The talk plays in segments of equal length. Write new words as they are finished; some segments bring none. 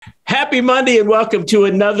Happy Monday and welcome to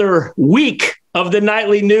another week of the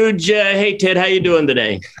Nightly Nuge. Hey, Ted, how you doing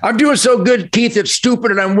today? I'm doing so good, Keith. It's stupid,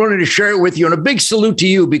 and I'm willing to share it with you. And a big salute to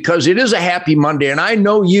you because it is a happy Monday, and I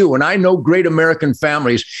know you, and I know great American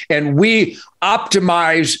families, and we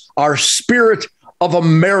optimize our spirit of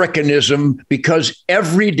Americanism because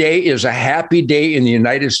every day is a happy day in the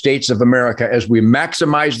United States of America as we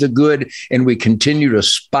maximize the good and we continue to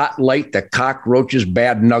spotlight the cockroaches,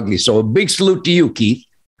 bad and ugly. So a big salute to you, Keith.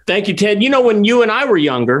 Thank you, Ted. You know, when you and I were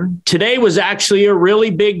younger, today was actually a really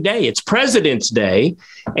big day. It's President's Day.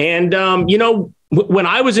 And, when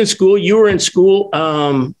I was in school, you were in school,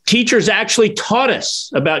 teachers actually taught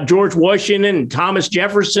us about George Washington and Thomas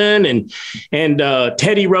Jefferson and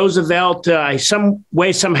Teddy Roosevelt. I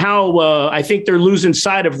think they're losing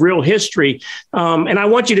sight of real history. And I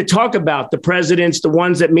want you to talk about the presidents, the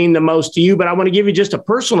ones that mean the most to you, but I want to give you just a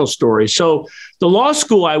personal story. So the law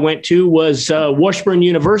school I went to was Washburn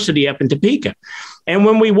University up in Topeka. And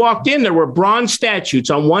when we walked in, there were bronze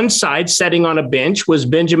statues. On one side, sitting on a bench, was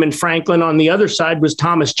Benjamin Franklin. On the other side was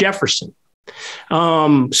Thomas Jefferson.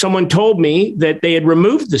 Someone told me that they had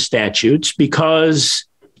removed the statues because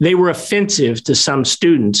they were offensive to some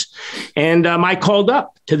students. And I called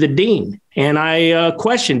up to the dean and I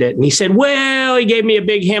questioned it. And he said, well, he gave me a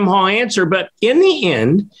big hem-haw answer. But in the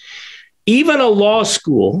end, even a law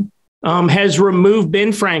school has removed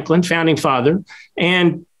Ben Franklin, founding father,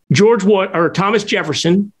 and Thomas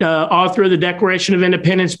Jefferson, author of the Declaration of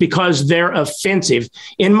Independence, because they're offensive.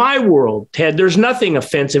 In my world, Ted, there's nothing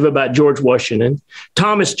offensive about George Washington,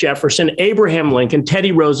 Thomas Jefferson, Abraham Lincoln,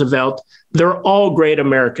 Teddy Roosevelt. They're all great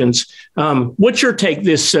Americans. What's your take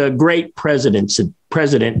this great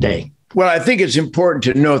President Day? Well, I think it's important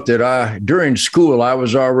to note that during school, I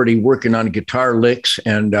was already working on guitar licks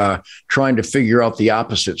and trying to figure out the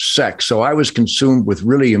opposite sex. So I was consumed with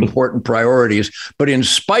really important priorities. But in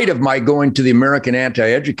spite of my going to the American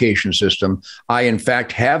anti-education system, I, in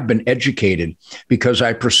fact, have been educated because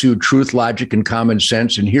I pursued truth, logic, and common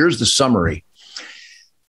sense. And here's the summary.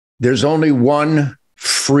 There's only one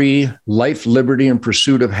free life, liberty, and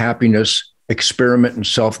pursuit of happiness experiment in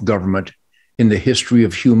self-government in the history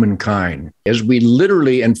of humankind, as we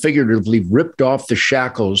literally and figuratively ripped off the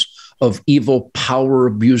shackles of evil,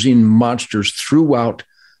 power-abusing monsters throughout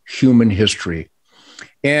human history.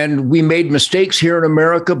 And we made mistakes here in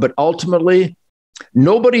America, but ultimately,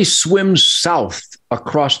 nobody swims south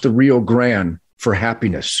across the Rio Grande for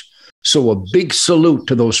happiness. So a big salute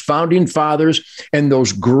to those founding fathers and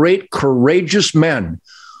those great, courageous men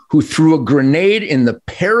who threw a grenade in the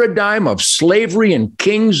paradigm of slavery and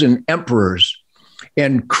kings and emperors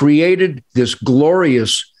and created this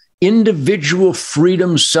glorious individual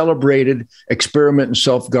freedom celebrated experiment in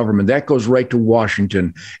self-government. That goes right to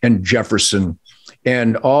Washington and Jefferson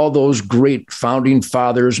and all those great founding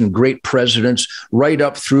fathers and great presidents, right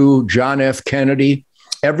up through John F. Kennedy.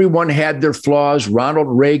 Everyone had their flaws. Ronald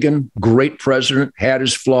Reagan, great president, had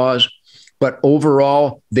his flaws. But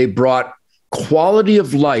overall, they brought quality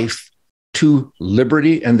of life to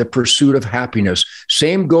liberty and the pursuit of happiness.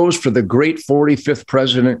 Same goes for the great 45th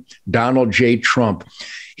president, Donald J. Trump.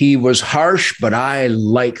 He was harsh, but I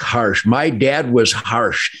like harsh. My dad was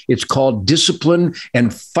harsh. It's called discipline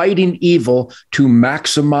and fighting evil to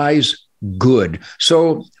maximize good.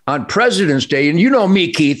 So on President's Day, and you know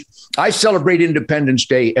me, Keith, I celebrate Independence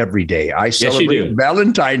Day every day. I celebrate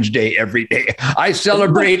Valentine's Day every day. I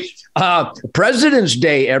celebrate President's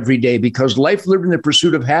Day every day because life, liberty, and the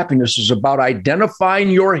pursuit of happiness is about identifying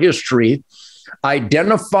your history,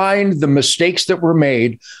 identifying the mistakes that were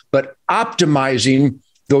made, but optimizing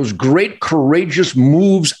those great, courageous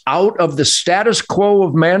moves out of the status quo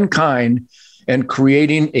of mankind and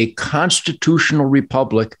creating a constitutional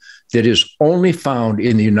republic that is only found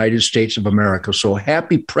in the United States of America. So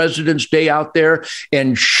happy President's Day out there,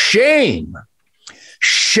 and shame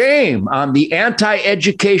on the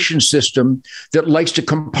anti-education system that likes to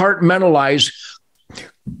compartmentalize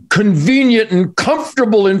convenient and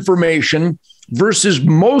comfortable information versus,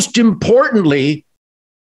 most importantly,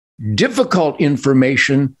 difficult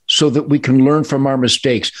information so that we can learn from our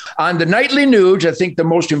mistakes. On the Nightly Nuge, I think the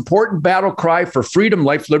most important battle cry for freedom,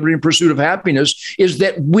 life, liberty, and pursuit of happiness is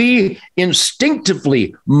that we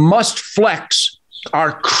instinctively must flex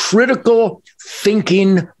our critical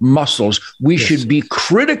thinking muscles. We should be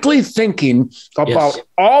critically thinking about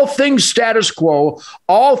all things status quo,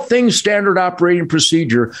 all things standard operating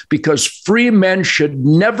procedure, because free men should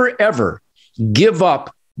never, ever give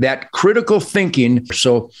up that critical thinking.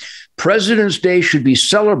 So President's Day should be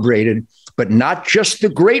celebrated, but not just the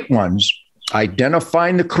great ones,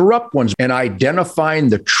 identifying the corrupt ones and identifying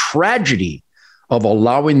the tragedy of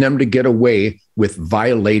allowing them to get away with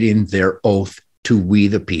violating their oath to we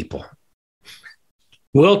the people.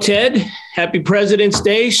 Well, Ted, happy President's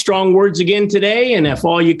Day. Strong words again today. And if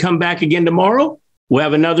all you come back again tomorrow, we'll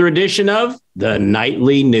have another edition of the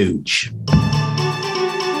Nightly Nuge.